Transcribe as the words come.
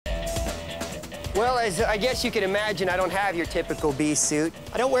Well, as I guess you can imagine, I don't have your typical bee suit.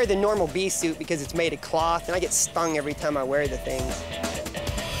 I don't wear the normal bee suit because it's made of cloth, and I get stung every time I wear the things.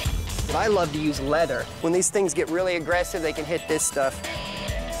 But I love to use leather. When these things get really aggressive, they can hit this stuff.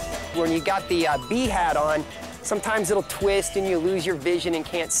 When you got the bee hat on, sometimes it'll twist and you lose your vision and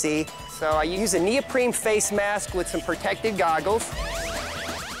can't see. So I use a neoprene face mask with some protective goggles.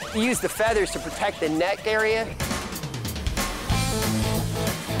 You use the feathers to protect the neck area.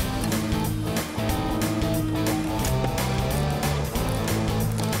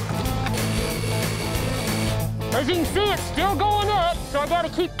 As you can see, it's still going up, so I gotta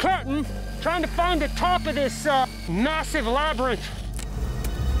keep cutting, trying to find the top of this massive labyrinth.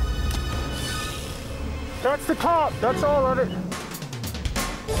 That's the top, that's all of it.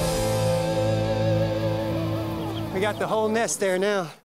 We got the whole nest there now.